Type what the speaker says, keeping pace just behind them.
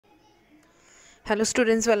Hello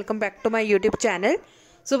students, welcome back to my YouTube channel.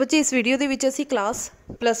 सो बच्चे, इस video ਦੇ ਵਿੱਚ ਅਸੀਂ क्लास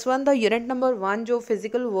 +1 ਦਾ यूनिट नंबर 1 जो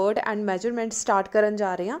फिजिकल वर्ड एंड मैजरमेंट स्टार्ट करन जा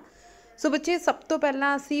रहे हैं। सो बच्चे, सब तो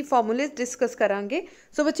पहला ਅਸੀਂ ਫਾਰਮੂਲੇਸ डिस्कस करांगे।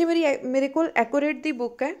 सो बच्चे, मेरे को एक्यूरेट ਦੀ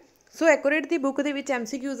बुक है। सो एक्यूरेट ਦੀ बुक ਦੇ ਵਿੱਚ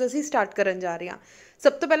MCQs ਅਸੀਂ स्टार्ट करन जा रहे हैं।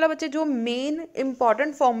 सब तो पहला बच्चे जो मेन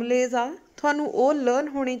इंपॉर्टेंट ਫਾਰਮੂਲੇਸ ਆ ਤੁਹਾਨੂੰ ਉਹ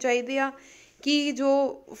ਲਰਨ ਹੋਣੇ ਚਾਹੀਦੇ ਆ कि जो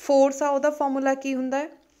फोर्स आ ਉਹਦਾ ਫਾਰਮੂਲਾ ਕੀ ਹੁੰਦਾ है।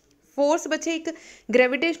 फोर्स बच्चे एक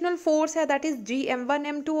ग्रेविटेशनल फोर्स है, that is G m1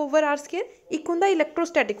 m2 over r square. एक होंदा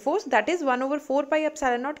इलैक्ट्रोस्टैटिक force, that is 1/4 pi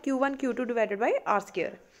epsilon not q1 q2 divided by r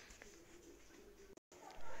square.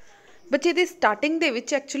 बच्चे the starting they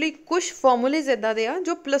which actually कुछ फॉर्मूलेज इदां दे आ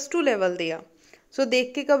जो +2 लैवल दे आ। सो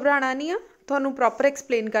देख के घबराना नहीं आ, तुहानूं प्रॉपर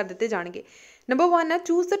एक्सप्लेन कर दिते जाणगे। नंबर 1 है,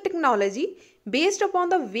 choose the technology based upon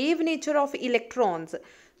the wave nature of इलैक्ट्रॉन्स।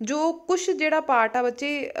 जो कुछ जिहड़ा पार्ट आ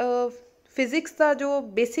बच्चे फिजिक्स का जो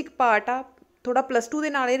बेसिक पार्ट आ थोड़ा +2 ਦੇ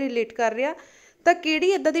ਨਾਲ रिलेट कर रहा, ਤਾਂ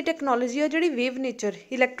ਕਿਹੜੀ ਇੱਦਾਂ ਦੀ ਟੈਕਨੋਲੋਜੀ ਆ ਜਿਹੜੀ ਵੇਵ ਨੇਚਰ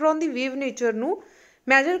ਇਲੈਕਟ੍ਰੋਨ ਦੀ ਵੇਵ ਨੇਚਰ ਨੂੰ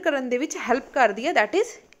ਮੈਜਰ ਕਰਨ ਦੇ ਵਿੱਚ ਹੈਲਪ ਕਰਦੀ ਹੈ, ਦੈਟ ਇਜ਼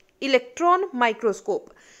ਇਲੈਕਟ੍ਰੋਨ ਮਾਈਕਰੋਸਕੋਪ।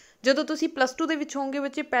 ਜਦੋਂ ਤੁਸੀਂ +2 ਦੇ ਵਿੱਚ ਹੋਵੋਗੇ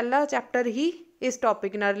ਬੱਚੇ, ਪਹਿਲਾ ਚੈਪਟਰ ਹੀ ਇਸ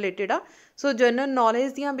ਟੌਪਿਕ ਨਾਲ ਰਿਲੇਟਡ ਆ। ਸੋ ਜਨਰਲ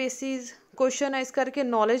ਨੌਲੇਜ ਦੀਆਂ ਬੇਸਿਸ ਕੁਐਸਚਨ ਆ, ਇਸ ਕਰਕੇ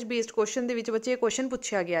ਨੌਲੇਜ ਬੇਸਡ ਕੁਐਸਚਨ ਦੇ ਵਿੱਚ ਬੱਚੇ ਇਹ ਕੁਐਸਚਨ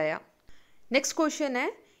ਪੁੱਛਿਆ ਗਿਆ ਆ। ਨੈਕਸਟ ਕੁਐਸਚਨ ਹੈ,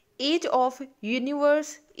 as of universe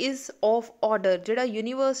is of order. जोड़ा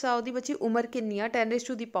यूनीवर्स आ उसकी बच्चे उम्र कितनी आ,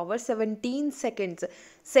 10⁻17 सैकेंड्स।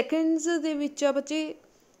 सैकेंड्स दे विच आ बच्चे,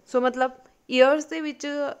 सो मतलब ईयर्स दे विच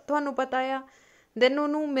तुहानूं पता आ, दैन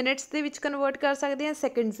उन्होंने मिनट्स दे विच कन्वर्ट कर सकते हैं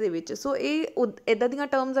सैकेंड्स दे विच। सो ये इदां दीयां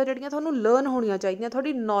टर्म्स आ जिहड़ियां तुहानूं लर्न होणियां चाहीदियां,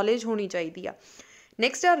 तुहाडी नॉलेज होनी चाहिदी आ।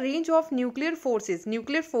 Next uh range of nuclear forces.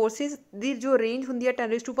 Nuclear forces की जो रेंज होंदी है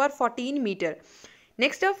 10⁻14 metre.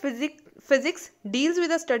 Next uh physics deals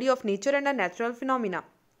with the study of nature and a natural phenomena.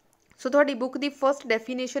 सो थोड़ी बुक की फर्स्ट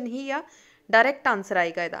डेफिनेशन ही आ, डायरैक्ट आंसर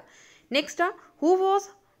आएगा इहदा। Next uh, who was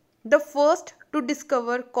the first to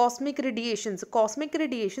discover cosmic रेडिएशनस। Cosmic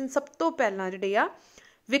radiation सब तो पहला जिहड़े आ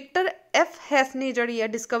विक्टर F हैस ने जिहड़ी आ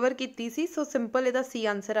डिस्कवर कीती सी। सो सिंपल इहदा सी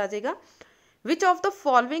आंसर आ जाएगा। Which of the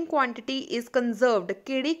following quantity is कंजर्वड।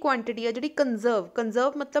 किहड़ी quantity आ जिहड़ी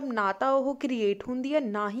कंजर्व मतलब ना तो वो क्रिएट हुंदी है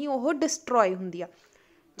ना ही वो डिस्ट्रॉय हुंदी है।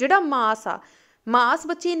 जिहड़ा मास आ, मास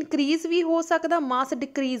बच्चे इनक्रीज भी हो सकता, मास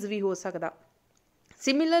डिक्रीज भी हो सकता।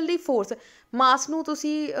 सिमिलरली फोर्स, मास नूं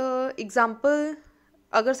तुसी एग्जाम्पल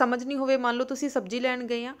अगर समझ नहीं होवे, मान लो तुसी सब्जी लैन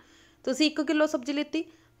गए आ, तुसी 1 किलो सब्जी लेती,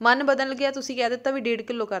 मन बदल गया, तुसी कह दिता भी 1.5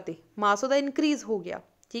 किलो कर दे, मास उहदा इनक्रीज हो गया।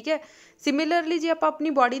 ठीक है। सिमिलरली जे आप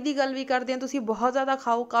अपनी बॉडी की गल भी करते हैं, तुसी बहुत ज़्यादा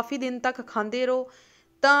खाओ, काफ़ी दिन तक खाते रहो,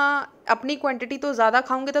 तो अपनी क्वांटिटी तो ज़्यादा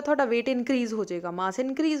खाओगे तो थोड़ा वेट इनक्रीज़ हो जाएगा, मास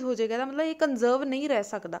इनक्रीज़ हो जाएगा। मतलब ये कंजर्व नहीं रह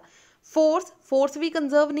सकता। फोर्स भी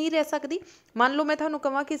कंजर्व नहीं रह सकती। मान लो मैं थानू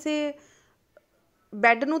कहां किसी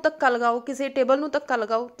बैड नूं धक्का लगाओ, किसी टेबल नूं धक्का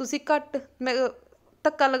लगाओ, तुसी घट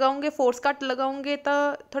धक्का लगाओगे, फोर्स घट लगाओगे तो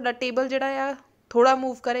थोड़ा टेबल जिहड़ा आ थोड़ा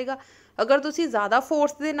मूव करेगा। अगर तुसी ज़्यादा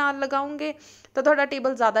फोर्स दे नाल लगाओगे तो थोड़ा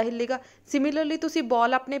टेबल ज़्यादा हिलेगा। सिमिलरली तुसी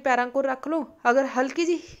बॉल अपने पैरों को रख लो, अगर हल्की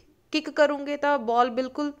जी किक करोगे तो बॉल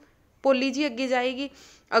बिल्कुल पोली जी अगे जाएगी।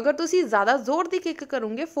 अगर तुसी ज़्यादा जोर की किक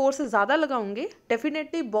करोगे, फोर्स ज़्यादा लगाओगे,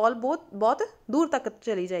 डेफिनेटली बॉल बहुत दूर तक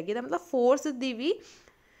चली जाएगी। तो मतलब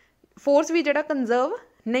फोर्स भी जिहड़ा कंजर्व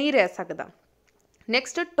नहीं रह सकता।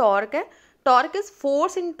 नैक्सट टॉर्क है, torque is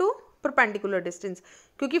force into perpendicular distance.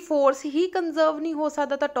 क्योंकि फोर्स ही कंजर्व नहीं हो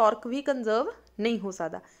सकता तो टॉर्क भी कंजर्व नहीं हो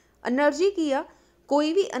सकता। एनर्जी की आ,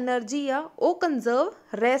 कोई भी एनर्जी आ वो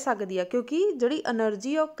कंजर्व रह सकती है, क्योंकि जिहड़ी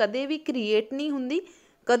एनर्जी आ कदे भी क्रिएट नहीं हुंदी,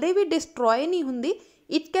 कदे भी डिस्ट्रॉय नहीं हुंदी।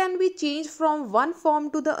 It can be change from one form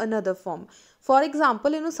to the another form. For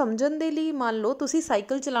example इनू समझण दे लई मान लो तुसी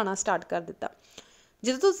साइकिल चलाना स्टार्ट कर दिता।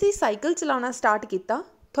 जो तुसी साइकिल चलाना स्टार्ट किया,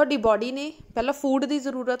 थोड़ी बॉडी ने पहला फूड की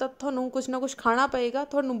जरूरत है, थोनू कुछ ना कुछ खाना पेगा,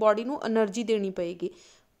 थोनू बॉडी नू एनर्जी देनी पेगी।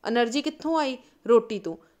 एनर्जी कित्थों आई? रोटी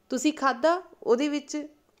तो। तुसी खादा, उहदे विच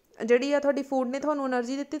जिहड़ी आ थोड़ी फूड ने थोनू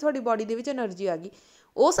एनर्जी दित्ती, थोड़ी बॉडी दे विच एनर्जी आ गई।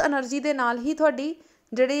 उस एनर्जी दे नाल ही थोड़ी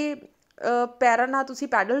जिहड़ी पैरां नाल तुसी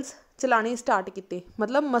पैडल्स चलाने स्टार्ट किए,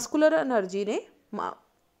 मतलब मस्कुलर एनर्जी ने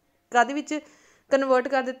काहदे विच कन्वर्ट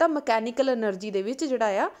कर दिता, मकैनिकल एनर्जी दे विच जिहड़ा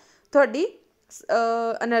आ थोड़ी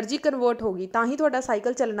एनर्जी कन्वर्ट हो गई, तां ही तुहाडा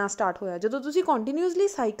साइकिल चलना स्टार्ट होया। जदों तुसी कंटीन्यूअसली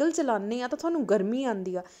साइकिल चलाने आ तो तुहानू गर्मी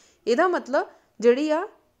आंदी आ, इहदा मतलब जिहड़ी आ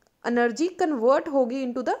एनर्जी कन्वर्ट हो गई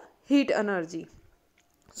इनटू द हीट एनर्जी।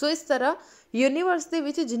 सो इस तरह यूनीवर्स दे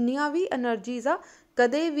विच जिन्नियां भी एनर्जीज आ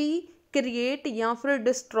कदे भी क्रिएट या फिर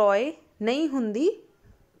डिस्ट्रॉय नहीं हुंदी,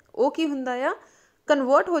 वो की हुंदा आ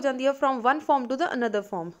कन्वर्ट हो जाती है from one form to the another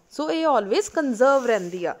form. सो ये ऑलवेज कंजर्व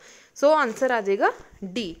रहिंदी आ। सो आंसर आ जाएगा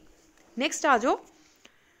डी। नैक्सट आ जाओ,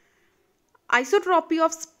 आइसोट्रॉपी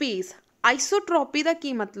ऑफ स्पेस। आइसोट्रॉपी का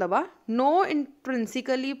की मतलब आ, नो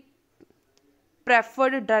इंट्रिंसिकली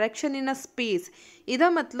ਪ੍ਰੈਫਰਡ ਡਾਇਰੈਕਸ਼ਨ ਇਨ ਅ ਸਪੇਸ। ਇਹਦਾ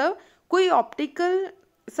ਮਤਲਬ ਕੋਈ ਆਪਟੀਕਲ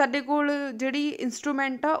ਸਾਡੇ ਕੋਲ ਜਿਹੜੀ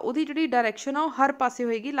ਇੰਸਟਰੂਮੈਂਟ ਆ ਉਹਦੀ ਜਿਹੜੀ ਡਾਇਰੈਕਸ਼ਨ ਆ ਉਹ ਹਰ ਪਾਸੇ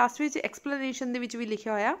ਹੋਏਗੀ। ਲਾਸਟ ਵਿੱਚ ਐਕਸਪਲੇਨੇਸ਼ਨ ਦੇ ਵਿੱਚ ਵੀ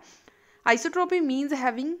ਲਿਖਿਆ ਹੋਇਆ ਆਈਸੋਟ੍ਰੋਪੀ ਮੀਨਸ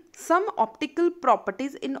ਹੈਵਿੰਗ ਸਮ ਆਪਟੀਕਲ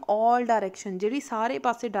ਪ੍ਰੋਪਰਟੀਜ਼ ਇਨ ਆਲ ਡਾਇਰੈਕਸ਼ਨ, ਜਿਹੜੀ ਸਾਰੇ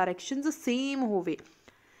ਪਾਸੇ ਡਾਇਰੈਕਸ਼ਨਸ ਸੇਮ ਹੋਵੇ।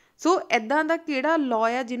 ਸੋ ਇੱਦਾਂ ਦਾ ਕਿਹੜਾ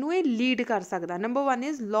ਲਾਅ ਆ ਜਿਹਨੂੰ ਇਹ ਲੀਡ ਕਰ ਸਕਦਾ? ਨੰਬਰ 1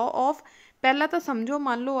 ਇਜ਼ ਲਾਅ ਆਫ, ਪਹਿਲਾਂ ਤਾਂ ਸਮਝੋ,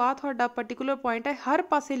 ਮੰਨ ਲਓ ਆ ਤੁਹਾਡਾ ਪਰਟੀਕੂਲਰ ਪੁਆਇੰਟ ਹੈ, ਹਰ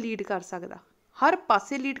ਪਾਸੇ ਲੀਡ ਕਰ ਸਕਦਾ। ਹਰ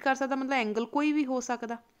ਪਾਸੇ ਲੀਡ ਕਰ ਸਕਦਾ ਮਤਲਬ ਐਂਗਲ ਕੋਈ ਵੀ ਹੋ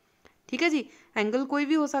ਸਕਦਾ, ਠੀਕ ਹੈ ਜੀ, ਐਂਗਲ ਕੋਈ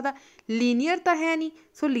ਵੀ ਹੋ ਸਕਦਾ। ਲੀਨੀਅਰ ਤਾਂ ਹੈ ਨਹੀਂ,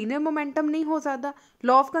 ਸੋ ਲੀਨੀਅਰ ਮੋਮੈਂਟਮ ਨਹੀਂ ਹੋ ਸਕਦਾ।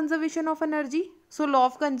 Law of conservation of energy, so law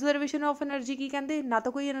of conservation of energy ਕੀ ਕਹਿੰਦੇ? ਨਾ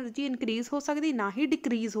ਤਾਂ ਕੋਈ ਐਨਰਜੀ ਇਨਕਰੀਜ਼ ਹੋ ਸਕਦੀ, ਨਾ ਹੀ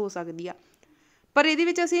ਡਿਕਰੀਜ਼ ਹੋ ਸਕਦੀ ਆ। ਪਰ ਇਹਦੇ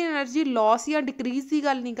ਵਿੱਚ ਅਸੀਂ ਐਨਰਜੀ ਲੋਸ ਜਾਂ ਡਿਕਰੀਜ਼ ਦੀ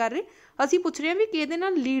ਗੱਲ ਨਹੀਂ ਕਰ ਰਹੇ, ਅਸੀਂ ਪੁੱਛ ਰਹੇ ਹਾਂ ਵੀ ਕਿਹਦੇ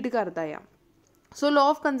ਨਾਲ ਲੀਡ ਕਰਦਾ ਆ। ਸੋ law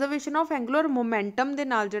of conservation of angular momentum ਦੇ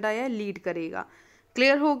ਨਾਲ ਜਿਹੜਾ ਹੈ ਲੀਡ ਕਰੇਗਾ।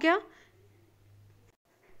 ਕਲੀਅਰ ਹੋ ਗਿਆ?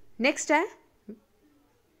 ਨੈਕਸਟ ਹੈ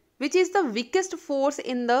ਵਿਚ is the ਵੀਕੈਸਟ force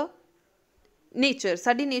in the nature.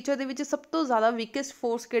 ਸਾਡੀ ਨੇਚਰ ਦੇ ਵਿੱਚ ਸਭ ਤੋਂ ਜ਼ਿਆਦਾ ਵੀਕੈਸਟ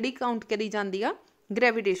ਫੋਰਸ ਕਿਹੜੀ ਕਾਊਂਟ ਕਰੀ ਜਾਂਦੀ ਆ?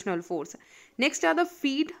 ਗ੍ਰੈਵੀਟੇਸ਼ਨਲ ਫੋਰਸ। ਨੈਕਸਟ ਆ ਦ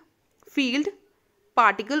field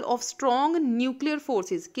particle of strong nuclear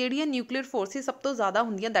forces. ਕਿਹੜੀਆਂ ਨਿਊਕਲੀਅਰ ਫੋਰਸਿਸ ਸਭ ਤੋਂ ਜ਼ਿਆਦਾ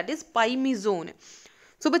ਹੁੰਦੀਆਂ? That is ਪਾਈਮੀਜ਼ੋਨ।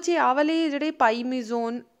 ਸੋ ਬੱਚੇ ਆਹ ਵਾਲੇ ਜਿਹੜੇ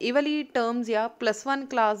ਪਾਈਮੀਜ਼ੋਨ, ਇਹ ਵਾਲੀ ਟਰਮਸ ਆ +1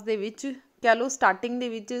 ਕਲਾਸ ਦੇ ਵਿੱਚ ਕਹਿ ਲਓ ਸਟਾਰਟਿੰਗ ਦੇ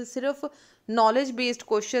ਵਿੱਚ ਸਿਰਫ ਨੌਲੇਜ ਬੇਸਡ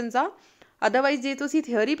ਕੁਐਸਚਨਸ ਆ। ਅਦਰਵਾਈਜ਼ ਜੇ ਤੁਸੀਂ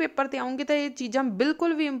ਥਿਓਰੀ ਪੇਪਰ 'ਤੇ ਆਉਂਗੇ ਤਾਂ ਇਹ ਚੀਜ਼ਾਂ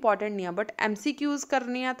ਬਿਲਕੁਲ ਵੀ ਇੰਪੋਰਟੈਂਟ ਨਹੀਂ ਆ, ਬਟ MCQs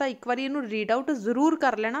ਕਰਨੇ ਆ ਤਾਂ ਇੱਕ ਵਾਰੀ ਇਹਨੂੰ ਰੀਡ ਆਊਟ ਜ਼ਰੂਰ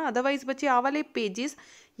ਕਰ ਲੈਣਾ। ਅਦਰਵਾਈਜ਼ ਬੱਚੇ ਆਹ ਵਾਲੇ ਪੇਜਿਸ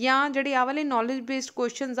ਜਾਂ ਜਿਹੜੇ ਆਹ ਵਾਲੇ ਨੌਲੇਜ ਬੇਸਡ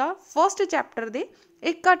ਕੁਐਸਚਨਸ ਆ ਫਸਟ ਚੈਪਟਰ ਦੇ,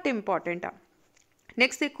 ਇਹ ਘੱਟ ਇੰਪੋਰਟੈਂਟ ਆ।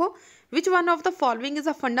 ਨੈਕਸਟ ਦੇਖੋ, ਵਿਚ one of the following is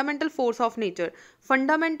a fundamental force of nature.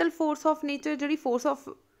 Fundamental force of nature, ਜਿਹੜੀ ਫੋਰਸ ਆਫ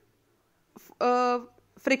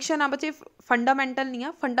ਫ੍ਰਿਕਸ਼ਨ ਆ ਬੱਚੇ, ਫੰਡਾਮੈਂਟਲ ਨਹੀਂ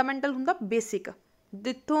ਆ। ਫੰਡਾਮੈਂਟਲ ਹੁੰਦਾ ਬੇਸਿਕ,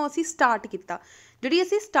 ਜਿੱਥੋਂ ਅਸੀਂ ਸਟਾਰਟ ਕੀਤਾ, ਜਿਹੜੀ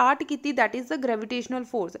ਅਸੀਂ ਸਟਾਰਟ ਕੀਤੀ ਦੈਟ ਇਜ਼ ਦ ਗ੍ਰੈਵੀਟੇਸ਼ਨਲ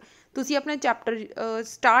ਫੋਰਸ। ਤੁਸੀਂ ਆਪਣੇ ਚੈਪਟਰ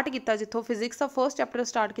ਸਟਾਰਟ ਕੀਤਾ ਜਿੱਥੋਂ ਫਿਜ਼ਿਕਸ ਦਾ ਫਸਟ ਚੈਪਟਰ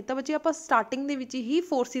ਸਟਾਰਟ ਕੀਤਾ ਬੱਚੇ, ਆਪਾਂ ਸਟਾਰਟਿੰਗ ਦੇ ਵਿੱਚ ਹੀ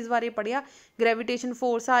ਫੋਰਸਿਸ ਬਾਰੇ ਪੜ੍ਹਿਆ। ਗ੍ਰੈਵੀਟੇਸ਼ਨ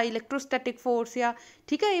ਫੋਰਸ ਆ, ਇਲੈਕਟ੍ਰੋਸਟੈਟਿਕ ਫੋਰਸ ਆ,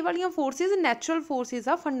 ਠੀਕ ਹੈ, ਇਹ ਵਾਲੀਆਂ ਫੋਰਸਿਸ ਨੈਚੁਰਲ ਫੋਰਸਿਸ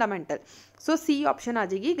ਆ, ਫੰਡਾਮੈਂਟਲ। ਸੋ C ਆਪਸ਼ਨ ਆ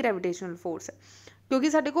ਜਾਏਗੀ ਗ੍ਰੈਵੀਟੇਸ਼ਨਲ ਫੋਰਸ, ਕਿਉਂਕਿ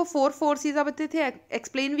ਸਾਡੇ ਕੋਲ 4 ਫੋਰਸਿਸ ਆ ਬੱਚੇ, ਇੱਥੇ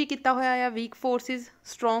ਐਕਸਪਲੇਨ ਵੀ ਕੀਤਾ ਹੋਇਆ ਆ। Week forces,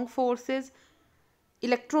 strong forces,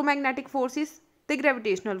 electromagnetic forces ਤੇ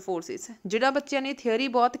ਗ੍ਰੈਵੀਟੇਸ਼ਨਲ ਫੋਰਸਿਸ। ਜਿਹੜਾ ਬੱਚਿਆਂ ਨੇ ਥਿਓਰੀ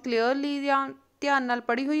ਬਹੁਤ ਕਲੀਅਰਲੀ ਜਾਂ ਧਿਆਨ ਨਾਲ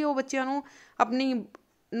ਪੜ੍ਹੀ ਹੋਈ, ਉਹ ਬੱਚਿਆਂ ਨੂੰ ਆਪਣੀ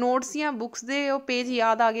ਨੋਟਸ ਜਾਂ ਬੁੱਕਸ ਦੇ ਉਹ ਪੇਜ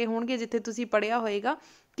ਯਾਦ ਆ ਗਏ ਹੋਣਗੇ ਜਿੱਥੇ ਤੁਸੀਂ ਪੜ੍ਹਿਆ ਹੋਏਗਾ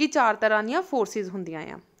ਕਿ 4 ਤਰ੍ਹਾਂ ਦੀਆਂ ਫੋਰਸਿਸ ਹੁੰਦੀਆਂ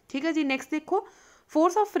ਆ, ਠੀਕ ਹੈ ਜੀ। ਨੈਕਸਟ ਦੇਖੋ,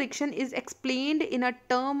 force of friction is explained in a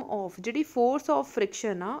term of. ਜਿਹੜੀ ਫੋਰਸ ਆਫ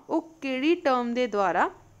ਫ੍ਰਿਕਸ਼ਨ ਆ ਉਹ ਕਿਹੜੀ ਟਰਮ ਦੇ ਦੁਆਰਾ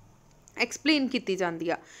ਐਕਸਪਲੇਨ ਕੀਤੀ ਜਾਂਦੀ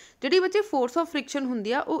ਆ? ਜਿਹੜੀ ਬੱਚੇ ਫੋਰਸ ਆਫ ਫ੍ਰਿਕਸ਼ਨ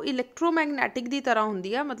ਹੁੰਦੀ ਆ ਉਹ ਇਲੈਕਟ੍ਰੋਮੈਗਨੈਟਿਕ ਦੀ ਤਰ੍ਹਾਂ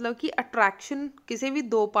ਹੁੰਦੀ ਆ, ਮਤਲਬ ਕਿ ਅਟਰੈਕਸ਼ਨ ਕਿਸੇ ਵੀ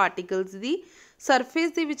ਦੋ ਪਾਰਟੀਕਲਸ ਦੀ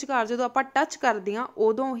ਸਰਫੇਸ ਦੇ ਵਿਚਕਾਰ ਜਦੋਂ ਆਪਾਂ ਟੱਚ ਕਰਦੇ ਹਾਂ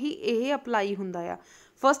ਉਦੋਂ ਹੀ ਇਹ ਅਪਲਾਈ ਹੁੰਦਾ ਆ।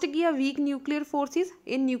 ਫਸਟ ਕੀ ਆ? ਵੀਕ ਨਿਊਕਲੀਅਰ ਫੋਰਸਿਸ,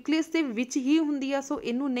 ਇਹ ਨਿਊਕਲੀਅਸ ਦੇ ਵਿੱਚ ਹੀ ਹੁੰਦੀ ਆ, ਸੋ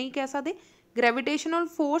ਇਹਨੂੰ ਨਹੀਂ ਕਹਿ ਸਕਦੇ। ਗ੍ਰੈਵੀਟੇਸ਼ਨਲ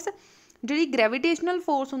ਫੋਰਸ, ਜਿਹੜੀ ਗ੍ਰੈਵੀਟੇਸ਼ਨਲ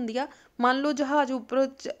ਫੋਰਸ ਹੁੰਦੀ ਆ, ਮੰਨ ਲਓ ਜਹਾਜ਼ ਉੱਪਰ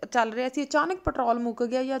ਚੱਲ ਰਿਹਾ ਸੀ, ਅਚਾਨਕ ਪੈਟਰੋਲ ਮੁੱਕ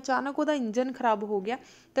ਗਿਆ ਜਾਂ ਅਚਾਨਕ ਉਹਦਾ ਇੰਜਨ ਖਰਾਬ ਹੋ ਗਿਆ,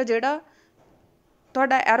 ਤਾਂ ਜਿਹੜਾ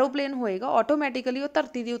ਤੁਹਾਡਾ ਐਰੋਪਲੇਨ ਹੋਏਗਾ ਆਟੋਮੈਟਿਕਲੀ ਉਹ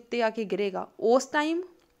ਧਰਤੀ ਦੇ ਉੱਤੇ ਆ ਕੇ ਗਿਰੇਗਾ। ਉਸ ਟਾਈਮ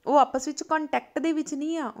ਉਹ ਆਪਸ ਵਿੱਚ ਕੰਟੈਕਟ ਦੇ ਵਿੱਚ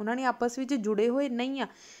ਨਹੀਂ ਆ, ਉਹਨਾਂ ਨੇ ਆਪਸ ਵਿੱਚ ਜੁੜੇ ਹੋਏ ਨਹੀਂ ਆ,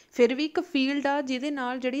 ਫਿਰ ਵੀ ਇੱਕ ਫੀਲਡ ਆ ਜਿਹਦੇ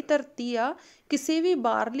ਨਾਲ ਜਿਹੜੀ ਧਰਤੀ ਆ ਕਿਸੇ ਵੀ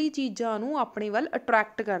ਬਾਹਰਲੀ ਚੀਜ਼ਾਂ ਨੂੰ ਆਪਣੇ ਵੱਲ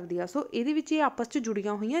ਅਟਰੈਕਟ ਕਰਦੀ ਆ। ਸੋ ਇਹਦੇ ਵਿੱਚ ਇਹ ਆਪਸ 'ਚ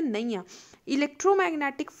ਜੁੜੀਆਂ ਹੋਈਆਂ ਨਹੀਂ ਆ।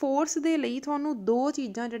 ਇਲੈਕਟ੍ਰੋਮੈਗਨੈਟਿਕ ਫੋਰਸ ਦੇ ਲਈ ਤੁਹਾਨੂੰ 2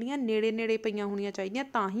 ਚੀਜ਼ਾਂ ਜਿਹੜੀਆਂ ਨੇੜੇ ਨੇੜੇ ਪਈਆਂ ਹੋਣੀਆਂ ਚਾਹੀਦੀਆਂ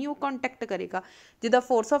ਤਾਂ ਹੀ ਉਹ ਕੰਟੈਕਟ ਕਰੇਗਾ। ਜਿੱਦਾਂ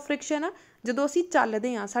ਫੋਰਸ ਆਫ ਫ੍ਰਿਕਸ਼ਨ ਆ, ਜਦੋਂ ਅਸੀਂ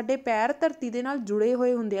ਚੱਲਦੇ ਹਾਂ ਸਾਡੇ ਪੈਰ ਧਰਤੀ ਦੇ ਨਾਲ ਜੁੜੇ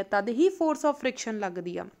ਹੋਏ ਹੁੰਦੇ ਆ, ਤਦ ਹੀ ਫੋਰਸ ਆਫ ਫ੍ਰਿਕਸ਼ਨ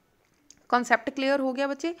ਲੱਗਦੀ ਆ। ਕਨਸੈਪਟ ਕਲੀਅਰ ਹੋ ਗਿਆ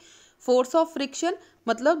ਬੱਚੇ? ਫੋਰਸ ਆਫ ਫ੍ਰਿਕਸ਼ਨ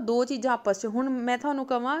ਮਤਲਬ 2 ਚੀਜ਼ਾਂ ਆਪਸ 'ਚ। ਹੁਣ ਮੈਂ ਤੁਹਾਨੂੰ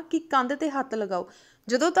ਕਹਾਂ ਕਿ ਕੰਧ 'ਤੇ ਹੱਥ ਲਗਾਓ,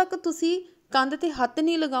 ਜਦੋਂ ਤੱਕ ਤੁਸੀਂ ਕੰਧ 'ਤੇ ਹੱਥ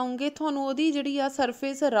ਨਹੀਂ ਲਗਾਓਗੇ ਤੁਹਾਨੂੰ ਉਹਦੀ ਜਿਹੜੀ ਆ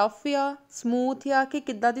ਸਰਫੇਸ ਰਫ ਆ, ਸਮੂਥ ਆ ਕਿ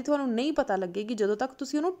ਕਿੱਦਾਂ ਦੀ, ਤੁਹਾਨੂੰ ਨਹੀਂ ਪਤਾ ਲੱਗੇਗੀ ਜਦੋਂ ਤੱਕ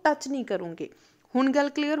ਤੁਸੀਂ ਉਹਨੂੰ ਟੱਚ ਨਹੀਂ ਕਰੋਗੇ। ਹੁਣ ਗੱਲ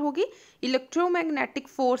ਕਲੀਅਰ ਹੋ ਗਈ? ਇਲੈਕਟ੍ਰੋਮੈਗਨੈਟਿਕ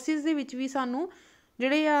ਫੋਰਸਿਸ ਦੇ ਵਿੱਚ ਵੀ ਸਾਨੂੰ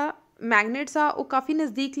ਜਿਹੜੇ ਆ ਮੈਗਨੇਟਸ ਆ ਉਹ ਕਾਫੀ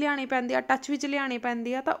ਨਜ਼ਦੀਕ ਲਿਆਉਣੇ ਪੈਂਦੇ ਆ, ਟੱਚ ਵਿੱਚ ਲਿਆਉਣੇ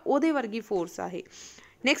ਪੈਂਦੇ ਆ, ਤਾਂ ਉਹਦੇ ਵਰਗੀ ਫੋਰਸ ਆ ਇਹ।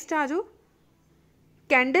 ਨੈਕਸਟ ਆ ਜਾਓ,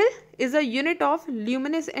 candle is a unit of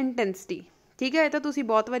ਲਿਊਮੀਨਸ intensity, ਠੀਕ ਹੈ, ਇਹ ਤਾਂ ਤੁਸੀਂ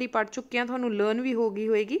ਬਹੁਤ ਵਾਰੀ ਪੜ੍ਹ ਚੁੱਕੇ ਆ, ਤੁਹਾਨੂੰ ਲਰਨ ਵੀ ਹੋ ਗਈ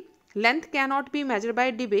ਹੋਏਗੀ। ਲੈਂਥ ਕੈਨੋਟ ਬੀ ਮੈਜਰ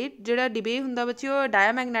ਬਾਈ ਡਿਬੇ, ਜਿਹੜਾ ਡਿਬੇ ਹੁੰਦਾ ਬੱਚੇ ਉਹ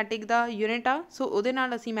ਡਾਇਆਮੈਗਨੈਟਿਕ ਦਾ ਯੂਨਿਟ ਆ, ਸੋ ਉਹਦੇ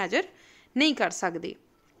ਨਾਲ ਅਸੀਂ ਮੈਜਰ ਨਹੀਂ ਕਰ ਸਕਦੇ।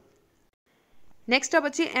 ਨੈਕਸਟ ਆ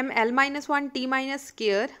ਬੱਚੇ ML-1 T-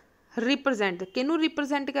 ਸਕੇਅਰ ਰਿਪਰਜੈਂਟ, ਕਿਹਨੂੰ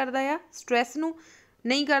ਰਿਪਰਜੈਂਟ ਕਰਦਾ ਆ? ਸਟ੍ਰੈਸ ਨੂੰ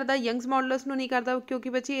ਨਹੀਂ ਕਰਦਾ, ਯੰਗਸ ਮੋਡੂਲਸ ਨੂੰ ਨਹੀਂ ਕਰਦਾ, ਕਿਉਂਕਿ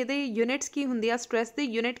ਬੱਚੇ ਇਹਦੇ ਯੂਨਿਟਸ ਕੀ ਹੁੰਦੇ ਆ, ਸਟ੍ਰੈਸ ਦੇ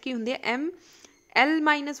ਯੂਨਿਟ ਕੀ ਹੁੰਦੇ ਆ?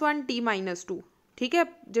 ML-1 T-2, ਠੀਕ ਹੈ,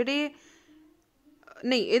 ਜਿਹੜੇ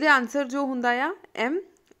ਨਹੀਂ ਇਹਦੇ ਆਨਸਰ ਜੋ ਹੁੰਦਾ ਆ M।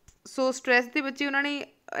 ਸੋ ਸਟ੍ਰੈਸ ਦੇ ਬੱਚੇ ਉਹਨਾਂ ਨੇ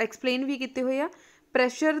ਐਕਸਪਲੇਨ ਵੀ ਕੀਤੇ ਹੋਏ ਆ।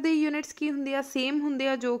 ਪ੍ਰੈਸ਼ਰ ਦੇ ਯੂਨਿਟਸ ਕੀ ਹੁੰਦੇ ਆ? ਸੇਮ ਹੁੰਦੇ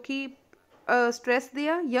ਆ ਜੋ ਕਿ ਸਟ੍ਰੈਸ ਦੇ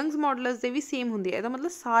ਆ। ਯੰਗਸ ਮੋਡੂਲਸ ਦੇ ਵੀ ਸੇਮ ਹੁੰਦੇ ਆ। ਇਹਦਾ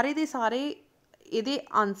ਮਤਲਬ ਸਾਰੇ ਦੇ ਸਾਰੇ ਇਹਦੇ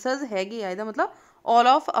ਆਨਸਰਸ ਹੈਗੇ ਆ, ਇਹਦਾ ਮਤਲਬ ऑल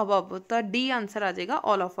ऑफ अबव, तो डी आंसर आ जाएगा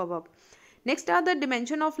all of above. Next uh the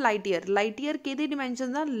dimension of light year किहदे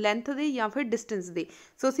dimension uh length दे या फिर डिस्टेंस दे।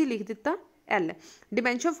 सो असीं लिख दिता L.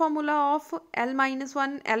 Dimension formula of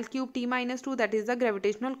L-1 L³ T-2 that is the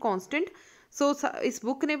gravitational constant. सो इस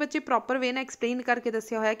book ने बच्चे प्रॉपर वे ना एक्सप्लेन करके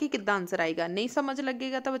दस्या होया कि किद्दां आंसर आएगा। नहीं समझ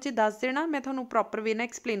लगेगा तो बच्चे दस देना, मैं तुहानूं प्रॉपर वे ना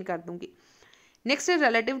एक्सप्लेन कर दूँगी। नैक्सट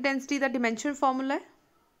रिलेटिव डेंसिटी का डिमेंशन फॉर्मूला है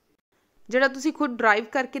जिहड़ा तुसीं खुद ड्राइव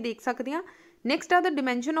करके देख सकते हैं। Next uh the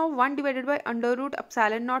dimension of 1 divided by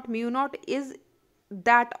 √ε0 μ0 is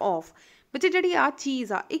that of. बच्चे जिहड़ी आ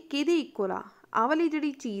चीज़ आ ये किहदे इक्वल आ, आ वाली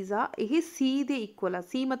जिहड़ी चीज़ आ ये सी दे इक्वल आ।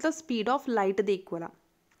 सी मतलब speed of light they equal आ।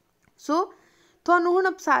 सो ਤੁਹਾਨੂੰ ਹੁਣ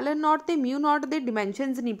ε0 ਤੇ μ0 ਦੇ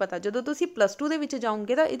ਡਿਮੈਂਸ਼ਨਸ ਨਹੀਂ ਪਤਾ, ਜਦੋਂ ਤੁਸੀਂ +2 ਦੇ ਵਿੱਚ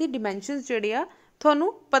ਜਾਓਗੇ ਤਾਂ ਇਹਦੇ ਡਿਮੈਂਸ਼ਨਸ ਜਿਹੜੇ ਆ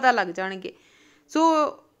ਤੁਹਾਨੂੰ ਪਤਾ ਲੱਗ ਜਾਣਗੇ। ਸੋ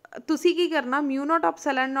ਤੁਸੀਂ ਕੀ ਕਰਨਾ, μ0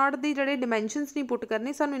 ε0 ਦੇ ਜਿਹੜੇ ਡਿਮੈਂਸ਼ਨਸ ਨਹੀਂ ਪੁੱਟ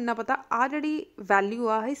ਕਰਨੇ, ਸਾਨੂੰ ਇੰਨਾ ਪਤਾ ਆ ਜਿਹੜੀ ਵੈਲਿਊ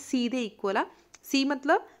ਆ ਇਹ ਸੀ ਦੇ ਇਕੁਅਲ ਆ। ਸੀ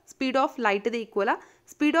ਮਤਲਬ ਸਪੀਡ ਆਫ ਲਾਈਟ ਦੇ ਇਕੁਅਲ ਆ।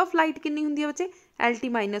 ਸਪੀਡ ਆਫ ਲਾਈਟ ਕਿੰਨੀ ਹੁੰਦੀ ਆ ਬੱਚੇ,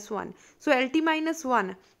 LT-1। ਸੋ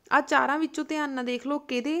LT-1 ਆ ਚਾਰਾਂ ਵਿੱਚੋਂ ਧਿਆਨ ਨਾਲ ਦੇਖ ਲਓ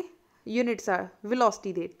ਕਿਹਦੇ यूनिट्स आ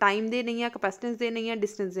वेलोसिटी दे, टाइम दे नहीं है, कैपेसिटेंस दे नहीं है,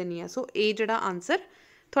 डिस्टेंस दे नहीं है। सो ये जिहड़ा आंसर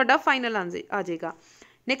तुहाडा फाइनल आ जाएगा।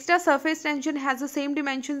 Next uh surface tension has the same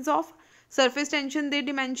डिमेंशनस of. Surface tension they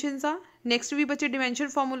डिमेंशनस uh. Next भी बच्चे डिमेंशन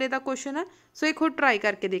फॉर्मूले का क्वेश्चन है, सो ये खुद ट्राई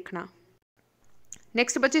करके देखना।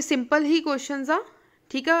 नैक्सट बच्चे सिंपल ही क्वेश्चनस आ,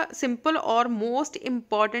 ठीक है, सिंपल और मोस्ट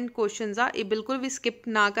इंपॉर्टेंट क्वेश्चनस आ, ये बिल्कुल भी स्किप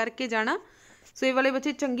ना करके जाना। सो ये वाले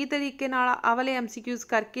बच्चे चंगी तरीके नाल आ वाले MCQs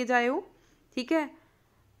करके जाओ, ठीक है।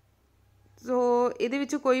 सो ये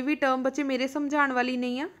कोई भी टर्म बच्चे मेरे समझाने वाली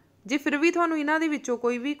नहीं आ। जे फिर भी थोनों इन्हां दे विचों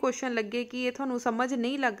कोई भी क्वेश्चन लगे कि ये थोनों समझ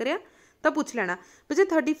नहीं लग रहा तो पूछ लेना। बच्चे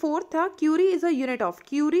 34 था Curie is a unit of.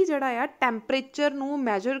 Curie जिहड़ा आ टैंपरेचर नूं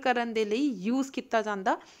मैजर करन दे लई यूज़ किया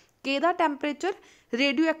जाता। किहदा टैंपरेचर,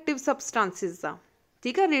 रेडियो एक्टिव सबसटांसिस दा,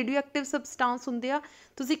 ठीक है। रेडियो एक्टिव सबसटांस हुंदे आ,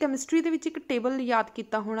 तुसीं कैमिस्ट्री दे विच एक टेबल याद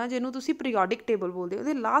किया होना जिहनूं तुसीं पीरियोडिक टेबल बोलदे हो।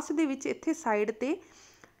 उहदे लास्ट दे विच इत्थे साइड ते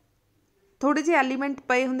थोड़े जे एलीमेंट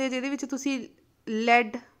पे होंगे जिहदे विच तुसीं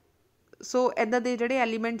लैड, सो इदां दे जिहड़े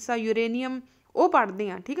एलीमेंट्स आ, यूरेनियम वो पढ़ते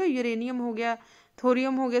हैं, ठीक है। यूरेनियम हो गया,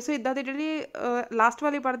 थोरीयम हो गया। सो इदां दे जिहड़े लास्ट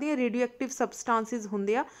वाले पढ़ते हैं रेडियो एक्टिव सबसटांसिस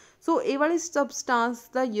हुंदे आ। सो ये वाले सबसटांस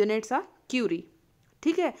दा यूनिट्स आ क्यूरी,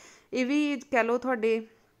 ठीक है। ये भी कह लो तुहाडे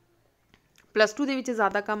 +2 दे विच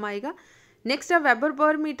ज़्यादा काम आएगा। नैक्सट आ वेबर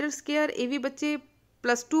पर मीटर स्क्वेयर, ये भी बच्चे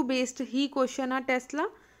 +2 based he question a test La.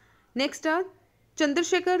 Next uh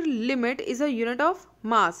Chandrashekhar limit is a unit of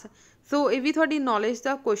mass. सो ये भी थोड़ी नॉलेज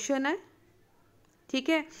का क्वेश्चन है, ठीक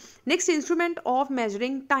है। Next instrument of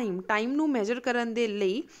मैजरिंग time, time नू मैजर करन दे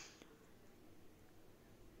लई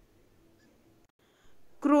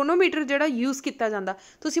क्रोनोमीटर जिहड़ा यूज़ किया जाता।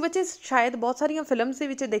 तुसीं बच्चे शायद बहुत सारिया फिल्म्स दे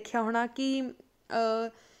विच देखिया होना कि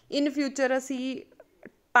इन फ्यूचर असी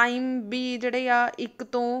टाइम भी जिहड़े आ एक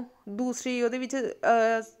तो दूसरी उहदे विच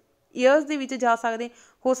ईयर्स दे विच जा सकते।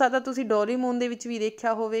 हो सकता तुसीं डोरेमोन दे विच भी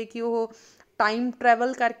देखिया होवे कि वो टाइम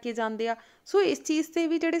ट्रैवल करके जाते आ। सो इस चीज़ से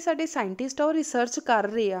भी जिहड़े साडे साइंटिस्ट आ वो रिसर्च कर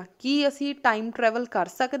रहे आ कि असी टाइम ट्रैवल कर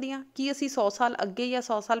सकते हैं, कि असी 100 साल अगे या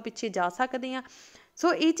 100 साल पिछे जा सकते हैं।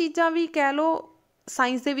 सो ये चीज़ां भी कह लो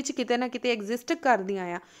साइंस दे विच किते ना किते एग्जिस्ट करदियां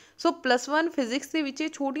आ। सो +1 फिजिक्स दे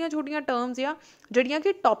विच छोटियां छोटियां टर्म्स आ जिहड़ियां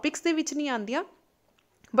कि टॉपिक्स दे विच नहीं आंदियां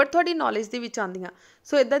बट तुहाडी नॉलेज दे विच आंदियां।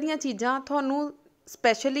 सो इदां दीयां चीज़ां तुहानूं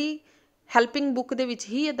स्पैशली हैल्पिंग बुक दे विच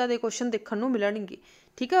ही इदां दे क्वेश्चन देखण नूं मिलणगे,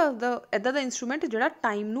 ठीक है। इदां दा इंस्ट्रूमेंट जिहड़ा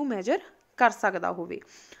टाइम नूं मैजर कर सकदा होवे।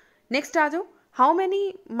 नैक्सट आ जाओ, how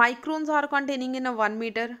many microns are containing in a 1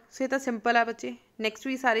 metre. सो ये तो सिंपल है बच्चे, नैक्सट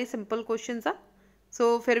भी सारे सिंपल क्वेश्चन आ।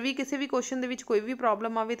 सो फिर भी किसी भी क्वेश्चन दे विच कोई भी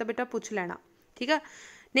प्रॉब्लम आवे तो बेटा पूछ लेना, ठीक है।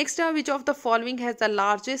 Next uh which of the following has the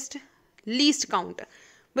largest least count.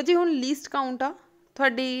 बच्चे हुण लीस्ट काउंट आ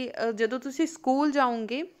तुहाडी जदों तुसीं स्कूल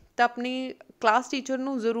जाओगे तो अपनी क्लास टीचर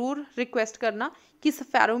नूं जरूर रिक्वेस्ट करना कि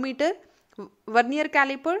spherometer, vernier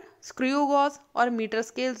calliper, screw gauge और मीटर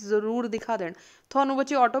स्केल जरूर दिखा देण। तुहानूं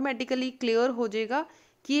बच्चे ऑटोमैटिकली क्लीयर हो जाएगा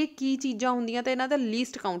कि ये की चीज़ां हुंदियां ते इन्हां दा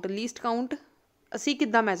लीस्ट काउंट असी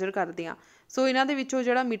किद्दां मैजर करते हैं। सो इन्हां दे विचों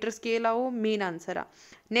जिहड़ा मीटर स्केल आ वो मेन आंसर आ।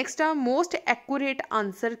 नैक्सट आ मोस्ट एक्यूरेट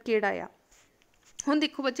आंसर किहड़ा आ। हुण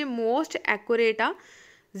देखो बच्चे मोस्ट एक्यूरेट आ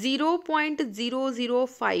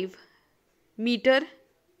 0.005 मीटर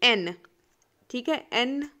n, ठीक है,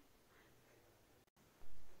 n।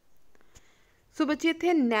 सो बच्चे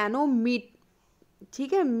इत्थे नैनो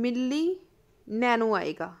ठीक है, मिली नैनो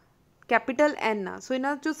आएगा, कैपिटल N आ। सो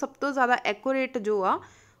इन्हां चों सब तो ज़्यादा एक्यूरेट जो आ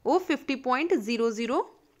वो 50.00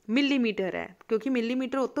 मिलीमीटर है, क्योंकि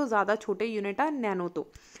मिलीमीटर उस तो ज़्यादा छोटे यूनिट आ नैनो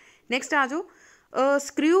तो। नैक्सट आ जाओ,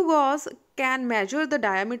 screw gauge can measure the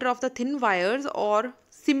diameter of the thin wires और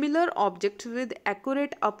similar objects with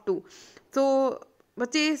accurate up to. सो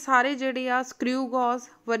बच्चे सारे जिहड़े आ स्क्रू गॉज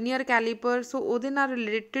वर्नियर कैलीपर सो उहदे नाल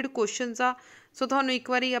रिलेटेड क्वेश्चनस आ सो तुहानूं एक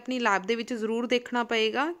बारी अपनी लैब दे विच जरूर देखना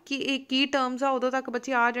पएगा कि ये की टर्म्स आ उदों तक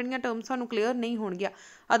बच्चे आ जिहड़ियां टर्म्स तुहानूं क्लीयर नहीं होणगियां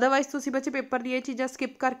अदरवाइज तुसीं बच्चे पेपर दी ये चीज़ां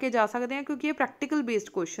स्किप करके जा सकदे आ क्योंकि ये प्रैक्टिकल बेस्ड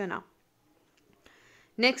क्वेश्चन आ।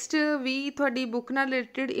 नैक्सट भी तुहाडी बुक नाल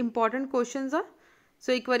रिलेटेड इंपॉर्टेंट क्वेश्चनस आ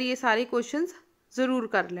सो एक बारी ये सारे क्वेश्चनस जरूर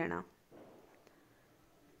कर लेना।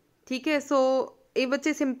 ठीक है, सो ये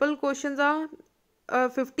बच्चे सिंपल क्वेश्चनस आ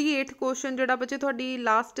 58 क्वेश्चन जोड़ा बच्चे थोड़ी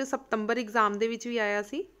लास्ट सितंबर एग्जाम दे विच भी आया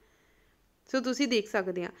सी सो तुसी देख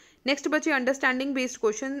सकते हैं। नैक्सट बच्चे अंडरस्टैंडिंग बेस्ड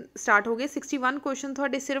क्वेश्चन स्टार्ट हो गए 61 क्वेश्चन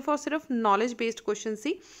थोड़े सिर्फ और सिर्फ नॉलेज बेस्ड क्वेश्चन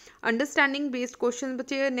सी। अंडरस्टैंडिंग बेस्ड क्वेश्चन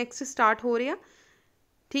बच्चे नैक्सट स्टार्ट हो रहा।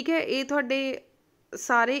 ठीक है, ये थोड़े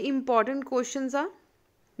सारे इंपॉर्टेंट क्वेश्चनस आ।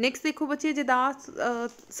 नैक्सट देखो बच्चे जिदा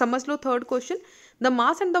समझ लो third question the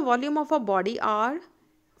mass and the volume of a body are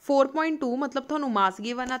 4.2 मतलब थानू मास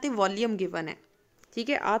गिवन आ ते वॉल्यूम गिवन है। ठीक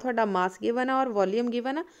है, आ थोड़ा मास गिवन है और वॉल्यूम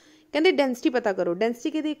गिवन है। कहते डेंसिटी पता करो,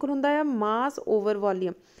 डेंसिटी किहदे इक्वल हुंदा है मास ओवर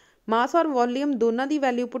वॉल्यूम। मास और वॉल्यूम दोनों की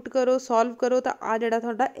वैल्यू पुट करो सॉल्व करो तो आ जिहड़ा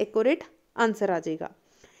तुहाडा एक्यूरेट आंसर आ जाएगा।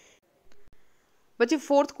 बच्चे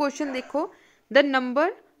फोर्थ क्वेश्चन देखो द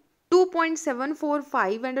नंबर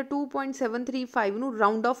 2.745 एंड 2.735 नू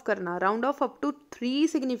राउंड ऑफ करना, round of up to 3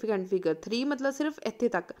 significant figure 3 मतलब सिर्फ इत्थे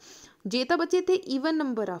तक। जे तो बच्चे इत्थे ईवन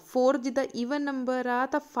नंबर आ 4 जिदा ईवन नंबर आ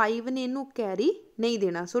तो 5 ने इनू कैरी नहीं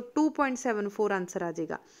देना सो 2.74 आंसर आ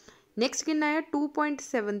जाएगा। नैक्सट कितना है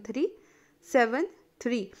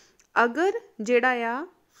 2.7373 अगर जेड़ा आ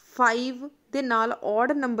 5 दे नाल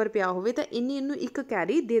ऑड नंबर पिया होवे तो इन्नी इनू एक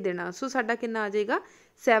कैरी दे देना सो साडा कितना आ जाएगा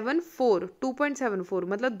 74 2.74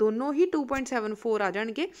 मतलब दोनों ही 2.74 आ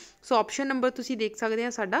जाएंगे। सो ऑप्शन नंबर तुसी देख सकते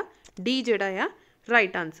हैं साडा डी जेड़ा आ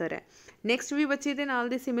राइट आंसर है। नैक्सट भी बच्चे दे नाल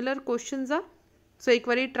दे सिमिलर क्वेश्चनस आ सो एक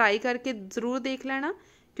बारी ट्राई करके जरूर देख लेना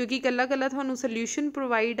क्योंकि कल्ला कल्ला तुहानूं सल्यूशन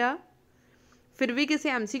प्रोवाइड आ। फिर भी किसी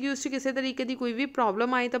MCQs किसी तरीके की कोई भी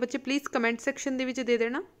प्रॉब्लम आए तो बच्चे प्लीज़ कमेंट सैक्शन दे विच दे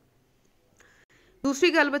देना।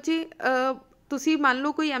 दूसरी गल बच्चे तुसी मान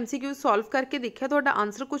लो कोई MCQ सॉल्व करके देखा तुहाडा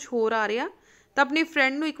आंसर कुछ होर आ रहा तो अपने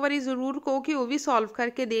फ्रेंड नूं एक बारी जरूर कहो कि वह भी सॉल्व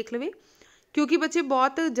करके देख लवे क्योंकि बच्चे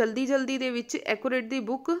बहुत जल्दी जल्दी दे विच एक्यूरेट दी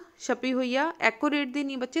बुक छपी हुई आ। एक्यूरेट दी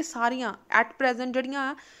नहीं बच्चे सारियां एट प्रेजेंट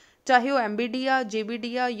जड़ियां चाहे वह MBD आ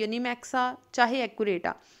JBD आ यूनीमैक्स आ चाहे एक्यूरेट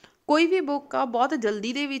आ कोई भी बुक आ बहुत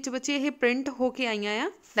जल्दी दे विच बच्चे ये प्रिंट होके आईयां आ।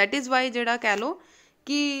 दैट इज़ वाई जिहड़ा कह लो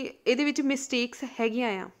कि इहदे विच मिसटेक्स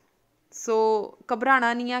हैगियां आ सो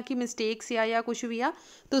घबराना नहीं आ कि मिसटेक्स आ या कुछ भी आ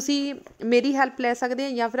तुसी मेरी हैल्प ले सकते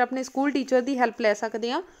हैं या फिर अपने स्कूल टीचर की हैल्प ले सकते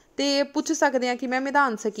हैं तो पुछ सकते हैं कि मैम इहदा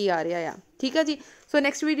आंसर की आ रहा है। ठीक है जी, सो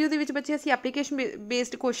नैक्सट वीडियो के विच बच्चे असीं एप्लीकेशन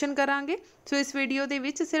बेस्ड क्वेश्चन करांगे। सो इस वीडियो के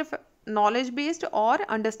विच सिर्फ नॉलेज बेस्ड और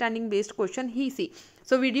अंडरस्टैंडिंग बेस्ड क्वेश्चन ही सी।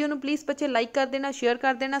 सो वीडियो नूं प्लीज़ बच्चे लाइक कर देना शेयर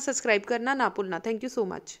कर देना सब्सक्राइब करना ना भुलना। Thank you so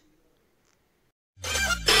much.